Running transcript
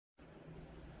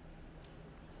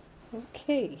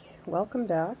Okay, welcome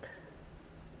back.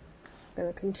 I'm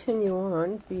going to continue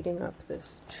on beating up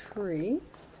this tree.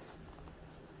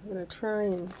 I'm going to try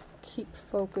and keep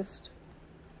focused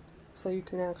so you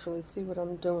can actually see what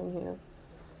I'm doing here.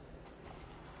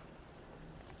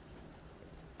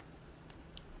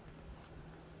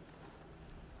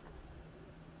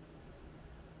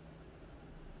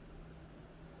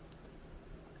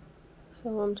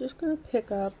 So I'm just going to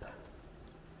pick up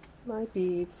my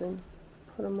beads and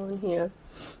put them on here.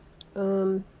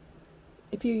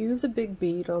 If you use a big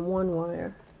bead on one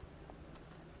wire,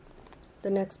 the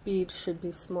next bead should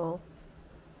be small,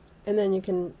 and then you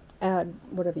can add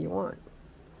whatever you want.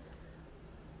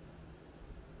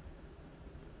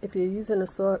 If you use an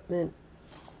assortment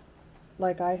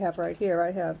like I have right here,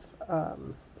 I have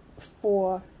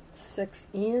 4, 6,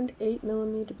 and 8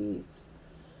 millimeter beads,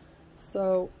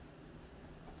 so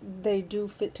they do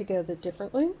fit together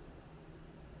differently.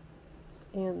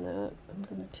 And that I'm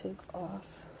going to take off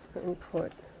and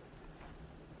put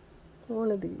one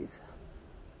of these.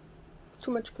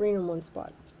 Too much green in one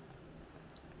spot.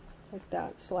 Like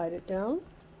that. Slide it down.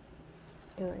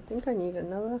 And I think I need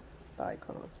another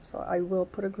bicone. So I will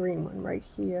put a green one right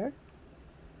here.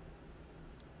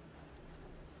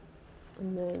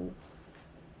 And then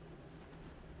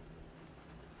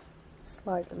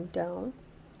slide them down.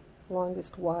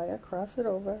 Longest wire, cross it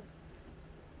over,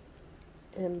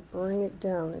 and bring it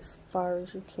down as far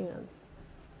as you can.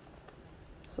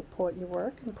 Support your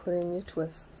work and put in your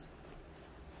twists.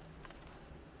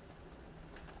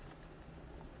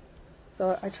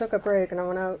 So I took a break and I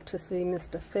went out to see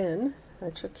Mr. Finn. I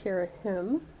took care of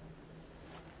him,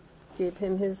 gave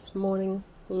him his morning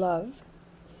love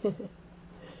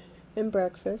and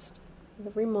breakfast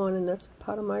every morning. That's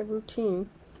part of my routine.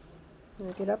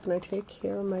 I get up and I take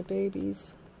care of my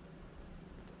babies.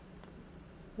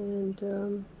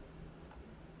 And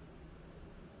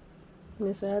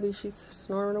Miss Abby, she's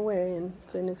snoring away, and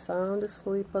Finn is sound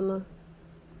asleep on the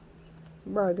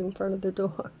rug in front of the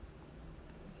door.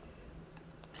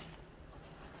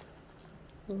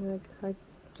 And I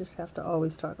just have to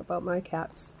always talk about my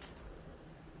cats.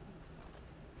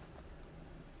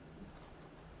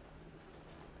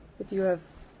 If you have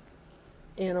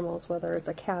animals, whether it's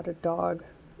a cat, a dog,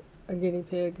 a guinea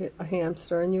pig, a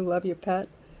hamster, and you love your pet,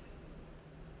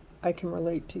 I can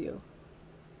relate to you.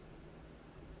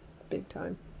 Big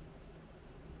time.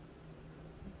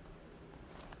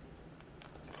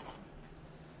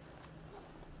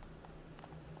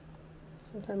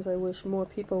 Sometimes I wish more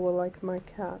people were like my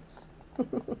cats.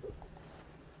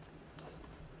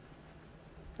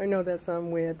 I know that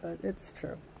sounds weird, but it's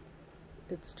true.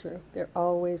 It's true. They're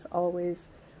always, always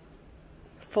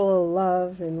full of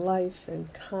love and life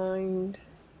and kind.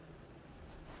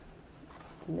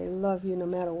 And they love you no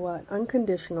matter what.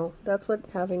 Unconditional. That's what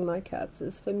having my cats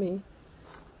is for me.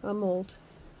 I'm old.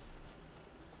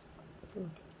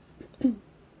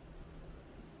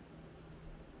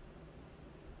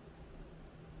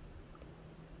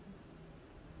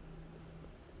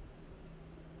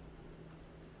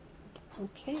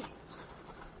 Okay.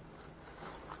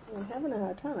 I'm having a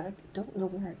hard time. I don't know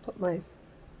where I put my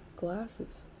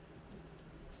glasses.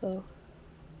 So,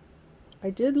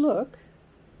 I did look.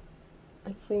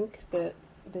 I think that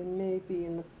they may be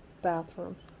in the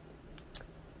bathroom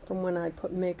from when I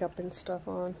put makeup and stuff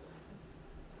on.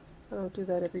 I don't do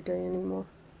that every day anymore.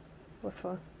 What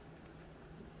for?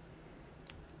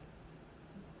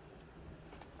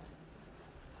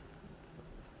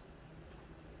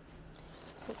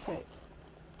 Okay,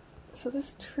 so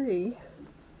this tree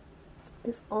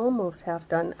is almost half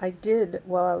done. I did,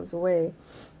 while I was away,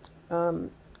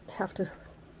 have to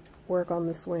work on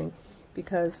the swing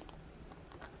because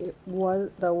it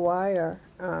was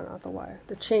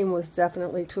the chain was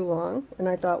definitely too long, and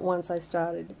I thought once I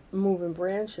started moving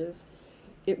branches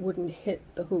it wouldn't hit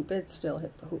the hoop. It still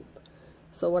hit the hoop.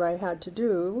 So what I had to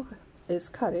do is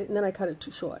cut it, and then I cut it too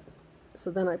short.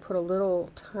 So then I put a little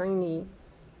tiny,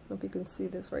 I don't know if you can see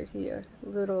this right here,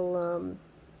 little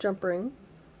jump ring,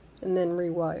 and then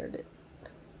rewired it.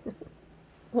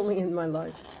 Only in my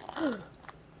life.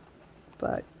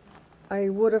 But I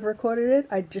would have recorded it.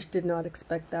 I just did not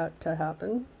expect that to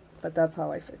happen, but that's how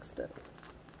I fixed it.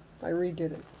 I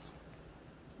redid it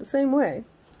the same way.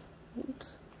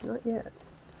 Oops, not yet.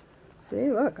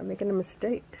 See, look, I'm making a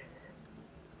mistake.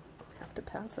 Have to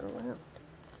pass it around.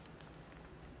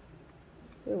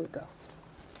 Here we go.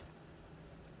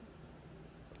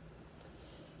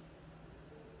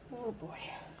 Oh boy.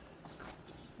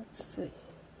 Let's see.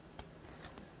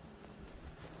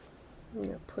 I'm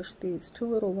going to push these 2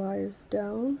 little wires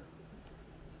down.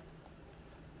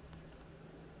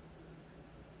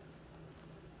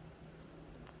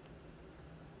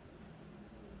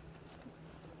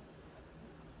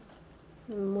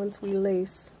 And once we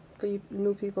lace, for you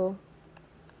new people,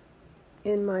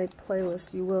 in my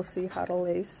playlist you will see how to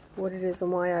lace, what it is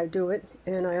and why I do it.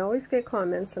 And I always get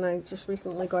comments, and I just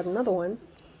recently got another one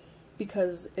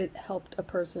because it helped a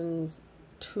person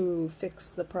to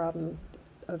fix the problem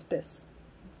of this,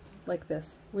 like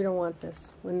this. We don't want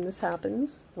this. When this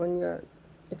happens,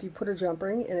 if you put a jump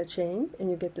ring in a chain and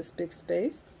you get this big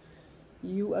space,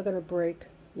 you are going to break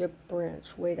your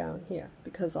branch way down here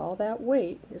because all that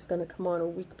weight is going to come on a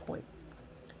weak point.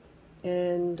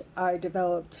 And I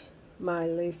developed my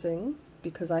lacing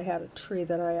because I had a tree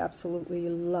that I absolutely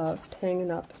loved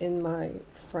hanging up in my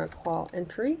front hall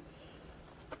entry,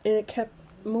 and it kept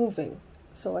moving,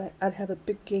 so I'd have a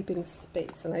big gaping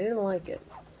space, and I didn't like it.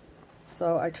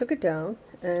 So I took it down,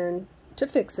 and to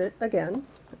fix it again,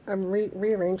 I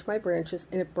rearranged my branches,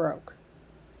 and it broke.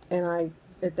 And I,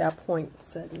 at that point,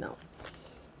 said no.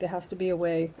 There has to be a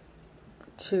way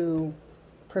to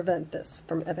prevent this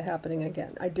from ever happening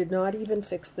again. I did not even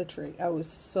fix the tree. I was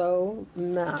so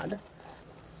mad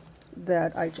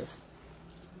that I just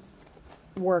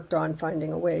worked on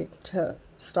finding a way to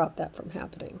stop that from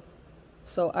happening.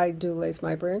 So I do lace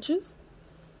my branches,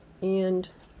 and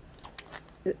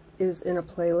it is in a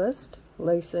playlist,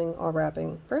 lacing or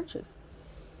wrapping branches.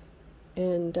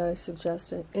 And I suggest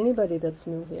to anybody that's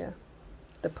new here,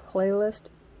 the playlist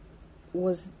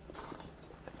was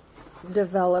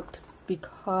developed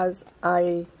because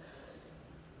I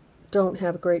don't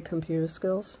have great computer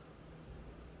skills.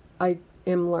 I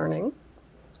am learning.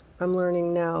 I'm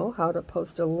learning now how to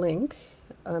post a link.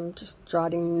 I'm just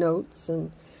jotting notes,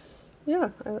 and yeah,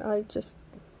 I'm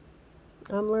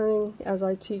learning as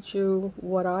I teach you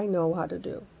what I know how to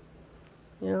do.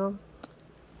 You know,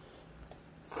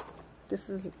 this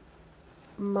is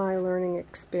my learning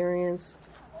experience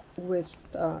with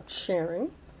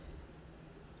sharing,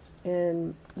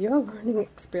 and your learning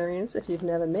experience, if you've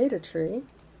never made a tree,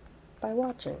 by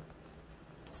watching.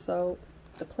 So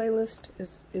the playlist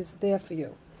is there for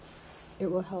you.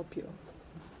 It will help you,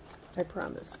 I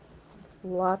promise.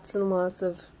 Lots and lots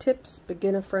of tips,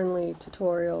 beginner-friendly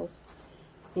tutorials,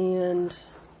 and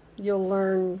you'll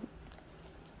learn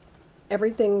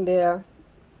everything there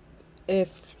if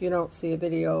you don't see a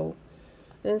video.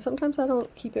 And sometimes I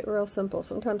don't keep it real simple.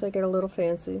 Sometimes I get a little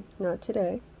fancy. Not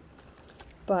today.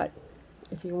 But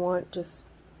if you want just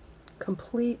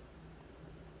complete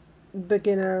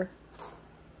beginner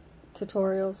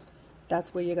tutorials,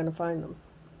 that's where you're going to find them.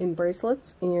 In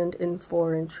bracelets and in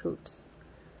 4-inch hoops.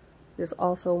 There's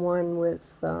also one with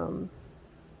full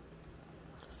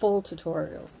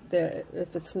tutorials.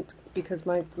 If it's because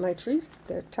my trees,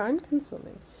 they're time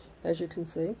consuming, as you can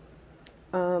see.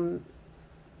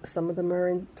 Some of them are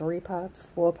in 3 parts,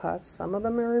 4 parts. Some of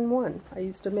them are in 1. I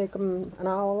used to make them an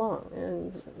hour long,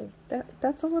 and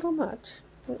that's a little much,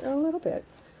 a little bit.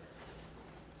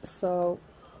 So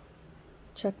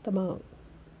check them out.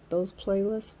 Those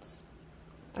playlists,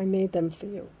 I made them for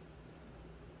you.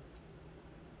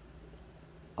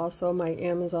 Also, my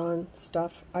Amazon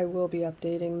stuff, I will be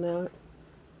updating that.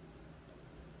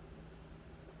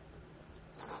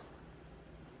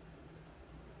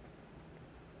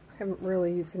 I haven't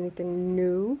really used anything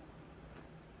new,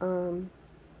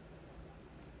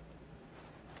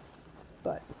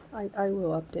 but I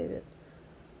will update it.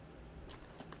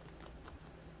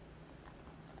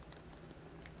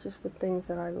 Just with things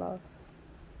that I love.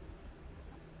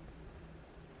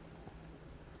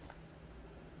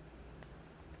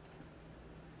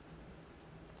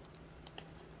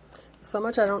 So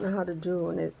much I don't know how to do,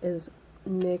 and it is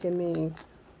making me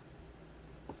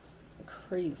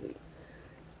crazy.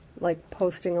 Like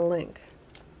posting a link.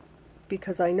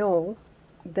 Because I know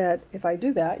that if I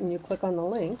do that and you click on the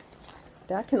link,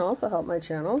 that can also help my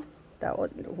channel. That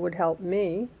would help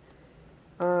me.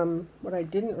 What I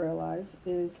didn't realize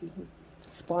is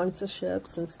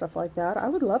sponsorships and stuff like that. I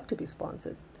would love to be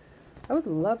sponsored. I would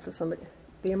love for somebody.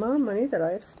 The amount of money that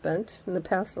I have spent in the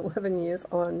past 11 years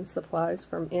on supplies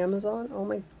from Amazon, oh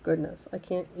my goodness, I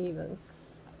can't even.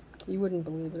 You wouldn't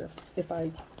believe it if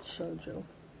I showed you.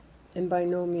 And by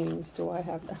no means do I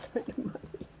have that kind of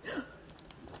money.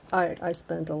 I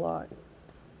spent a lot.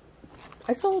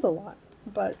 I sold a lot,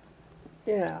 but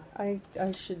yeah, I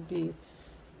should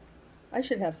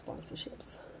have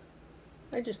sponsorships.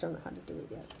 I just don't know how to do it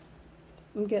yet.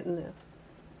 I'm getting there.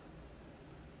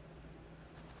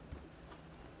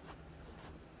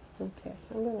 Okay,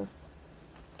 I'm gonna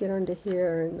get under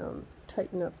here and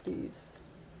tighten up these.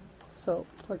 So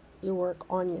put your work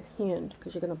on your hand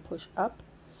because you're gonna push up,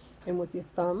 and with your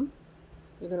thumb,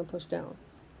 you're gonna push down.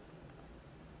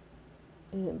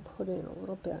 And put in a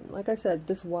little bend. Like I said,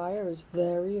 this wire is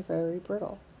very, very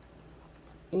brittle.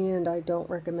 and I don't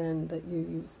recommend that you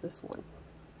use this one.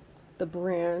 The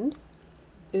brand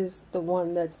is the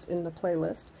one that's in the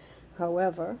playlist.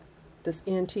 However, this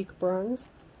antique bronze,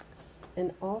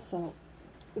 and also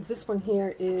this one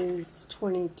here is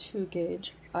 22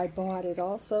 gauge. I bought it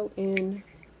also in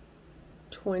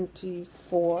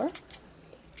 24,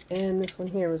 and this one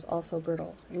here is also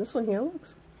brittle. And this one here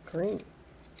looks green.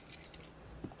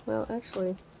 Well,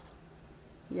 actually,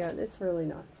 yeah, it's really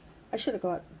not. I should have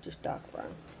got just dark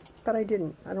brown, but I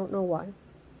didn't. I don't know why.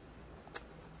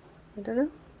 I don't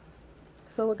know.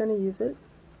 So we're going to use it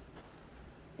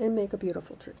and make a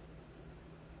beautiful tree.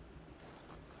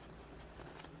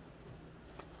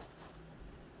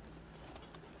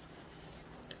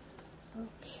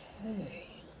 Okay.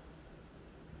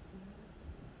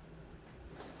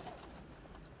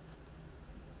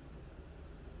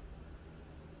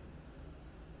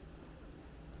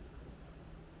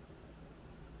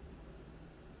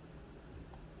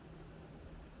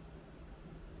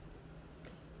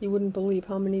 You wouldn't believe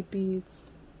how many beads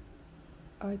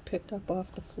I picked up off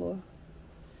the floor.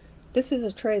 This is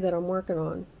a tray that I'm working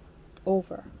on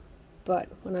over, but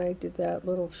when I did that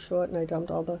little short and I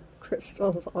dumped all the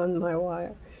crystals on my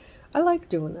wire, I like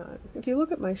doing that. If you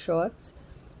look at my shorts,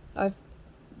 I've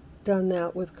done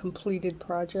that with completed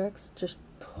projects. Just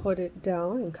put it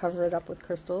down and cover it up with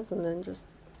crystals and then just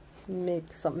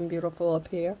make something beautiful up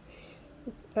here.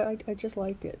 I just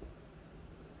like it.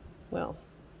 Well,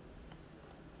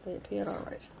 they appeared all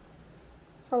right.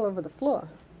 All over the floor.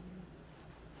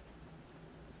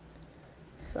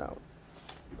 So,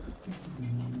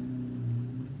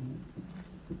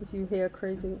 if you hear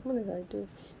crazy, what did I do?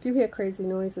 If you hear crazy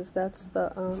noises, that's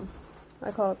the,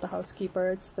 I call it the housekeeper.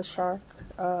 It's the Shark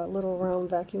little round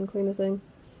vacuum cleaner thing.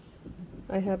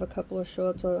 I have a couple of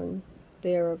shorts on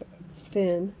there of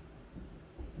Finn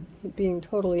being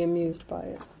totally amused by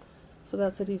it. So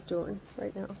that's what he's doing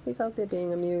right now. He's out there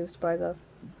being amused by the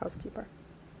housekeeper.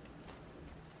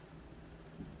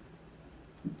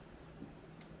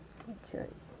 Okay,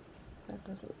 that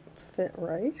doesn't fit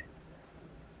right.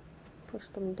 Push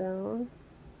them down.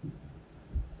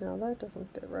 Now that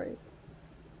doesn't fit right.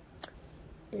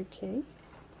 Okay.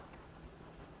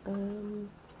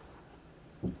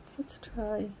 Let's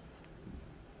try.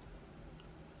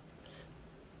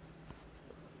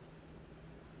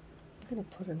 I'm gonna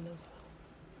put another.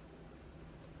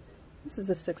 This is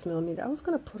a 6mm. I was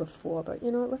gonna put a 4, but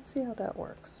you know what? Let's see how that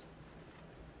works.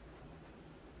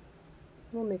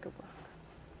 We'll make it work.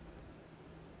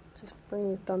 Just bring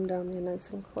your thumb down there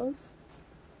nice and close.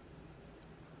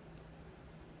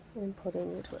 And put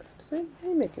in your twist. See?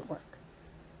 You make it work.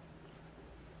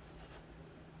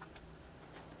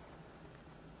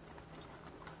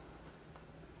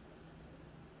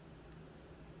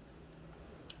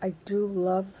 I do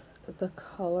love the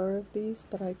color of these,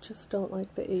 but I just don't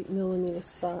like the 8mm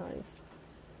size.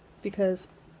 Because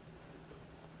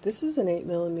this is an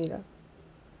 8mm.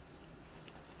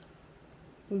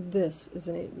 This is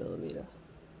an 8mm.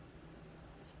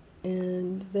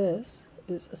 And this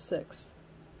is a 6.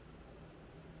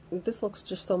 This looks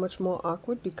just so much more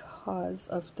awkward because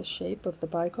of the shape of the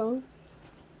bicone.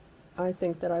 I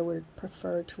think that I would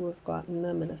prefer to have gotten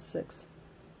them in a 6.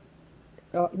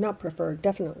 Not prefer,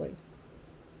 definitely.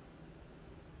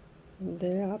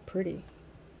 They are pretty.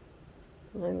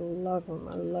 I love them.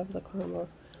 I love the combo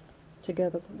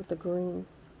together with the green.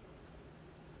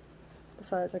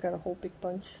 Besides, I got a whole big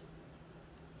bunch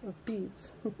of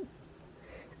beads.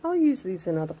 I'll use these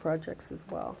in other projects as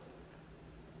well.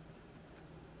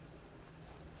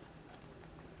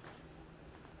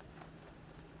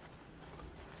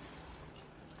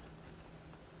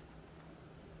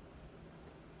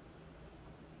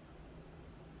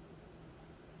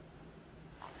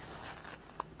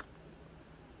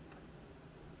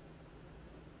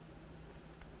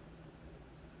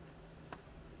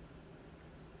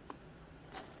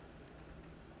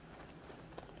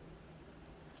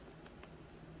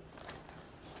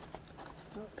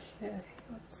 Okay,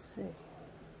 let's see.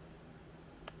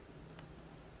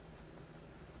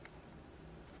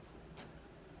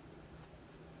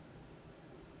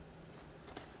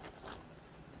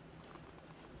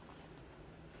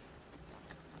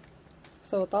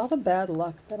 So with all the bad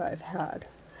luck that I've had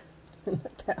in the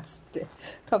past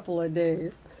couple of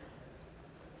days,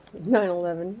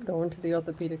 9/11, going to the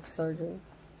orthopedic surgeon,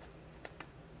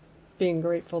 being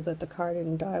grateful that the car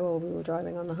didn't die while we were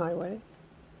driving on the highway,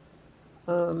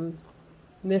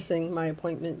 missing my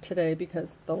appointment today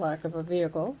because the lack of a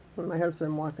vehicle, and my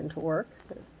husband walking to work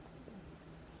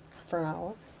for an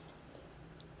hour,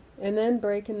 and then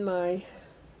breaking my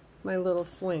little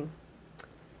swing.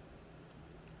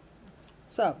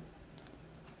 So,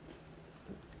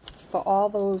 for all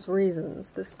those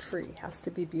reasons, this tree has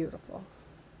to be beautiful.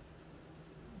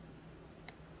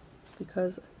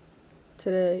 Because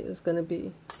today is going to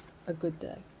be a good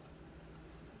day.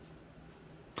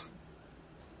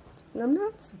 And I'm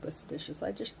not superstitious.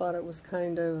 I just thought it was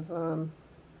kind of,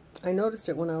 I noticed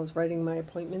it when I was writing my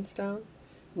appointments down.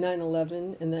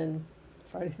 9/11 and then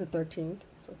Friday the 13th.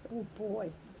 It's like, oh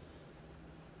boy.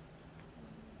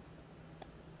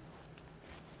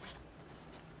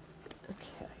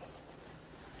 Okay.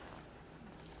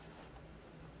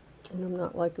 And I'm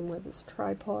not liking where this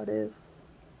tripod is.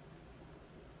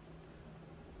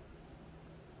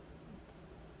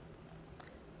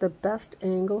 The best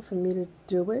angle for me to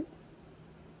do it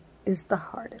is the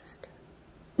hardest.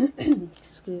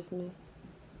 Excuse me.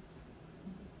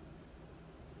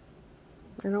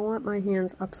 I don't want my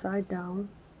hands upside down.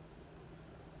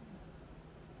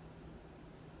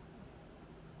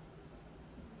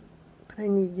 But I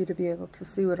need you to be able to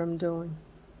see what I'm doing.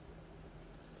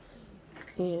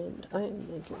 And I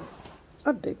am making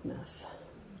a big mess.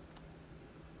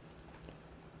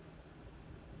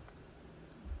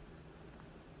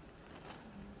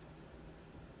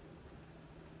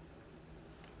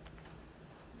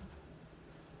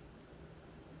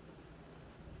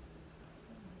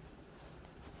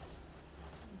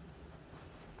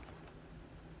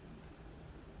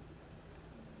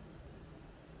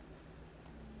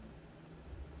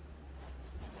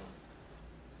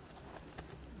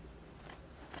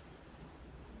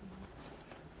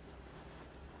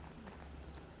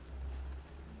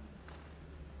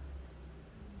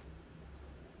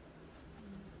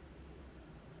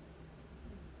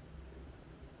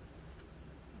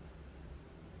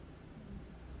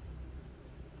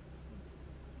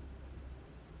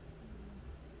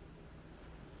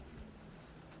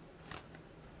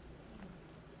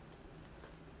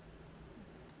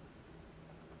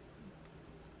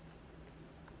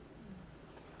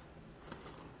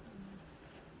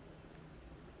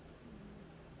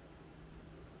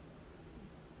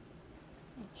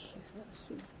 Okay, let's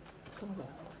see how that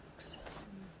works.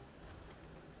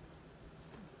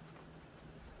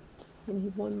 We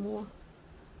need one more.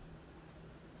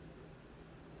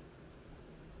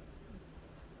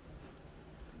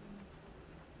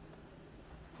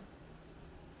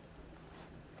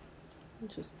 And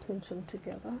just pinch them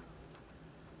together.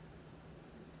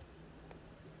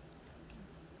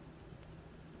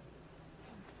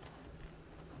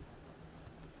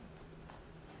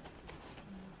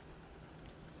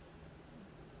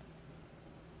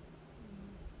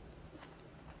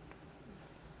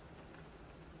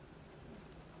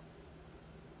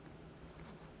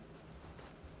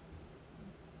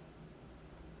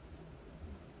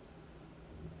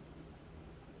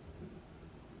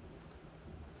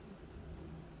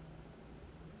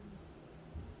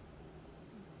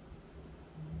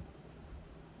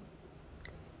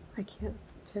 I can't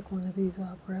pick one of these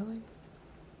up, really.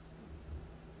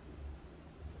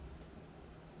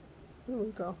 Here we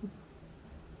go.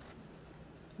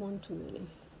 One too many.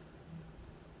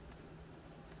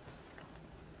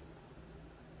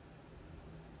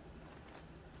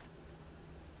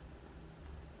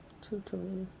 Two too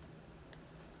many.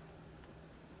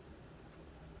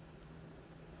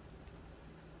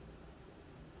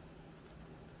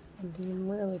 I'm being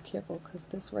really careful because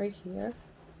this right here,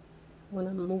 when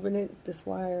I'm moving it, this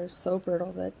wire is so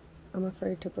brittle that I'm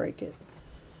afraid to break it.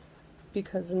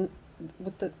 Because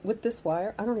with this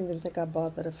wire, I don't even think I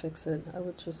bother to fix it. I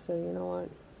would just say, you know what,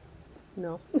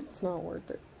 no, it's not worth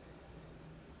it.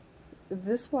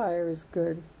 This wire is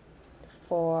good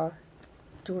for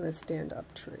doing a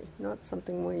stand-up tree, not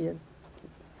something where you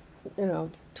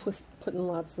know, putting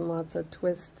lots and lots of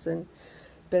twists and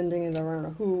bending it around a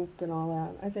hoop and all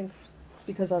that. I think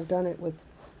because I've done,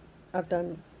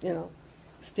 you know,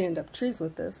 stand-up trees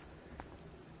with this,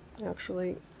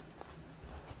 actually,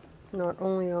 not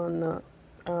only on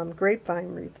the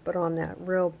grapevine wreath, but on that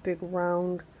real big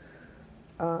round,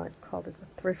 I called it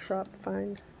the thrift shop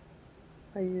find.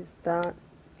 I used that,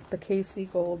 the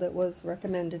KC gold that was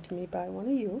recommended to me by one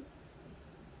of you,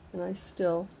 and I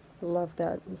still love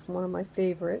that. It was one of my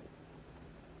favorite.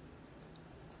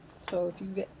 So if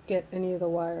you get any of the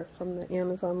wire from the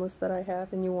Amazon list that I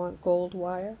have and you want gold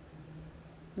wire,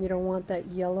 you don't want that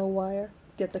yellow wire,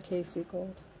 get the KC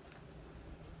gold.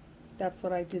 That's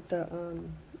what I did the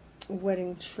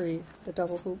wedding tree, the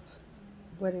double hoop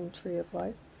wedding tree of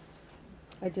life.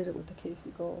 I did it with the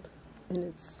KC gold, and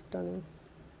it's stunning.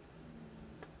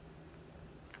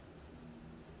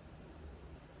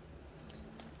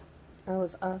 I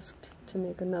was asked to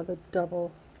make another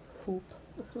double hoop.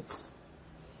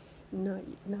 Not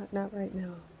right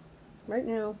now. Right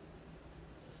now,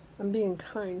 I'm being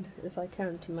kind as I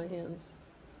can to my hands.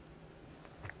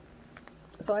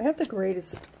 So I have the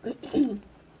greatest,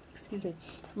 excuse me,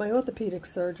 my orthopedic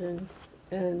surgeon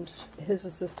and his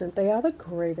assistant, they are the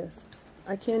greatest.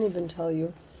 I can't even tell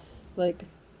you. Like,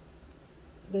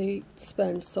 they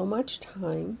spend so much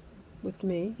time with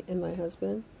me and my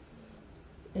husband,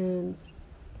 and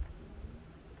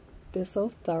they're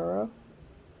so thorough,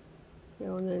 you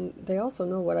know, and then they also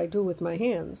know what I do with my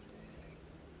hands.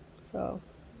 So,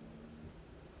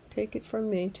 take it from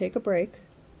me, take a break.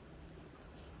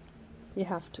 You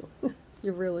have to.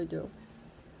 You really do.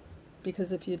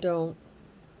 Because if you don't,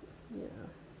 yeah,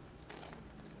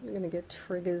 you're going to get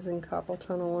triggers and carpal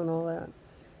tunnel and all that.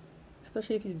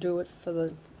 Especially if you do it for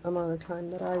the amount of time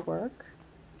that I work.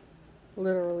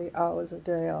 Literally hours a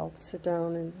day I'll sit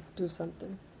down and do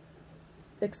something.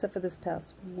 Except for this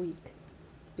past week,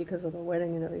 because of the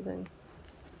wedding and everything.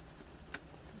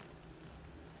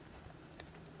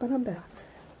 But I'm back.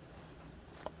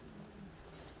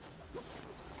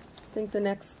 I think the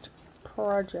next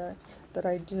project that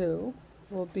I do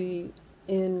will be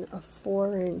in a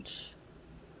 4-inch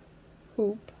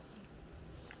hoop,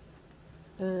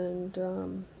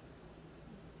 and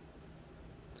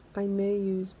I may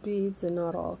use beads and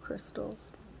not all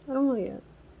crystals. I don't know yet.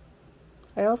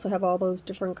 I also have all those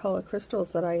different color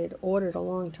crystals that I had ordered a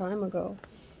long time ago,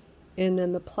 and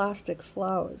then the plastic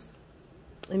flowers.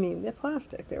 I mean, they're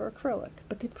plastic, they're acrylic,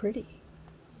 but they're pretty.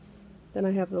 Then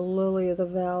I have the Lily of the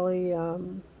Valley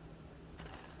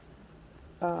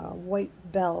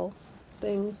white bell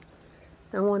things.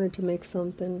 I wanted to make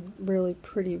something really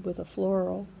pretty with a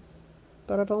floral,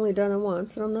 but I've only done it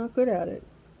once and I'm not good at it.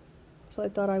 So I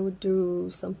thought I would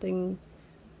do something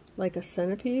like a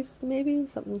centerpiece, maybe?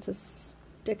 Something to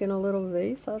stick in a little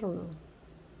vase? I don't know.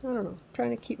 I'm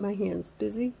trying to keep my hands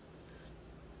busy.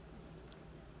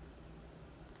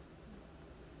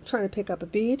 I'm trying to pick up a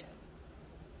bead.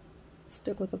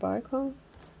 Stick with the bicone.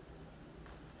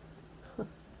 Huh.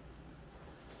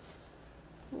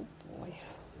 Oh boy.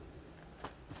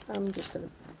 I'm just going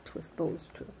to twist those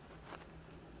two.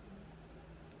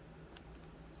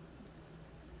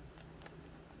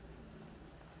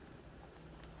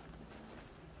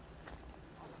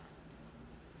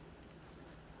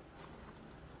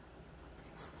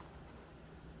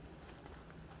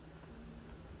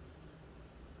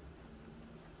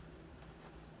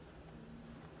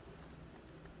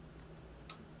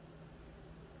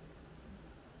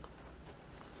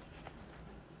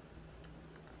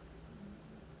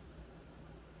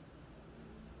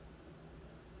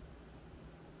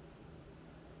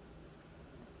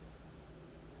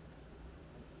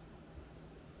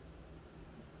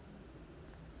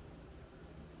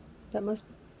 That must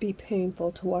be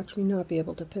painful to watch me not be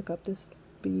able to pick up this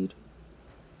bead.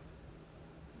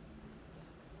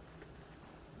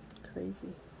 Crazy.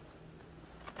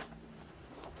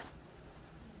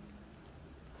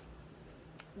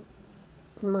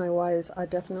 My wires are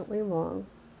definitely long,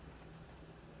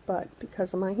 but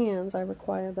because of my hands, I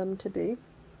require them to be.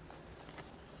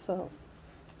 So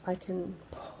I can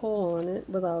pull on it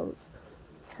without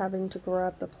having to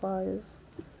grab the pliers.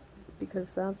 Because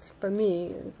that's, for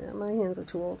me, my hands are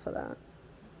too old for that.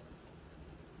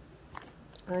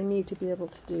 I need to be able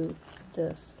to do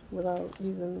this without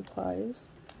using the pliers.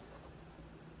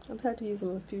 I've had to use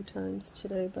them a few times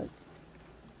today, but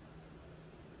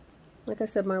like I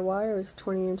said, my wire is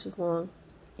 20 inches long,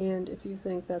 and if you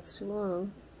think that's too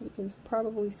long, you can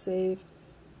probably save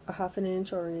a ½ an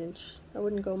inch or an inch. I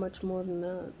wouldn't go much more than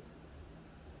that,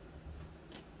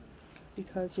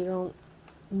 because you don't,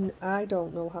 I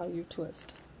don't know how you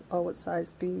twist or what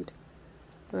size bead.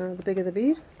 The bigger the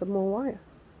bead, the more wire.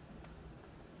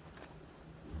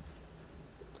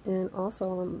 And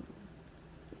also I'm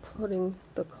putting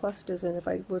the clusters in. If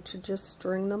I were to just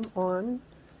string them on,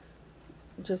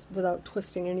 just without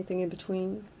twisting anything in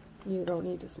between, you don't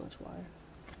need as much wire.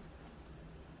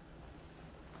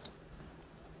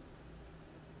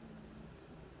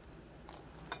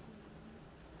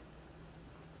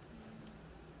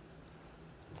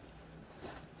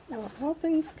 Now, all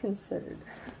things considered,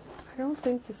 I don't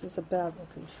think this is a bad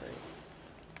looking tree.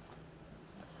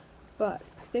 But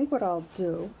I think what I'll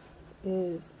do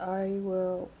is I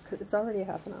will, cause it's already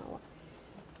 ½ an hour.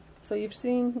 So you've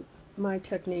seen my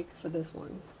technique for this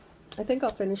one. I think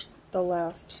I'll finish the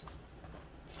last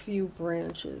few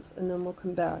branches and then we'll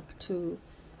come back to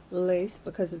lace,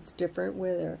 because it's different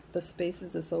where the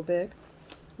spaces are so big.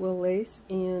 We'll lace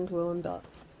and we'll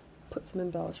put some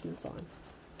embellishments on.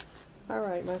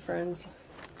 Alright, my friends,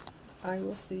 I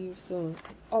will see you soon.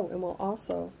 Oh, and we'll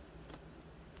also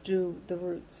do the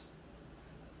roots.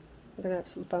 I'm going to have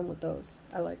some fun with those.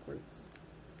 I like roots.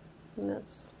 And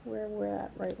that's where we're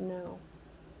at right now.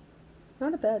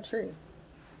 Not a bad tree.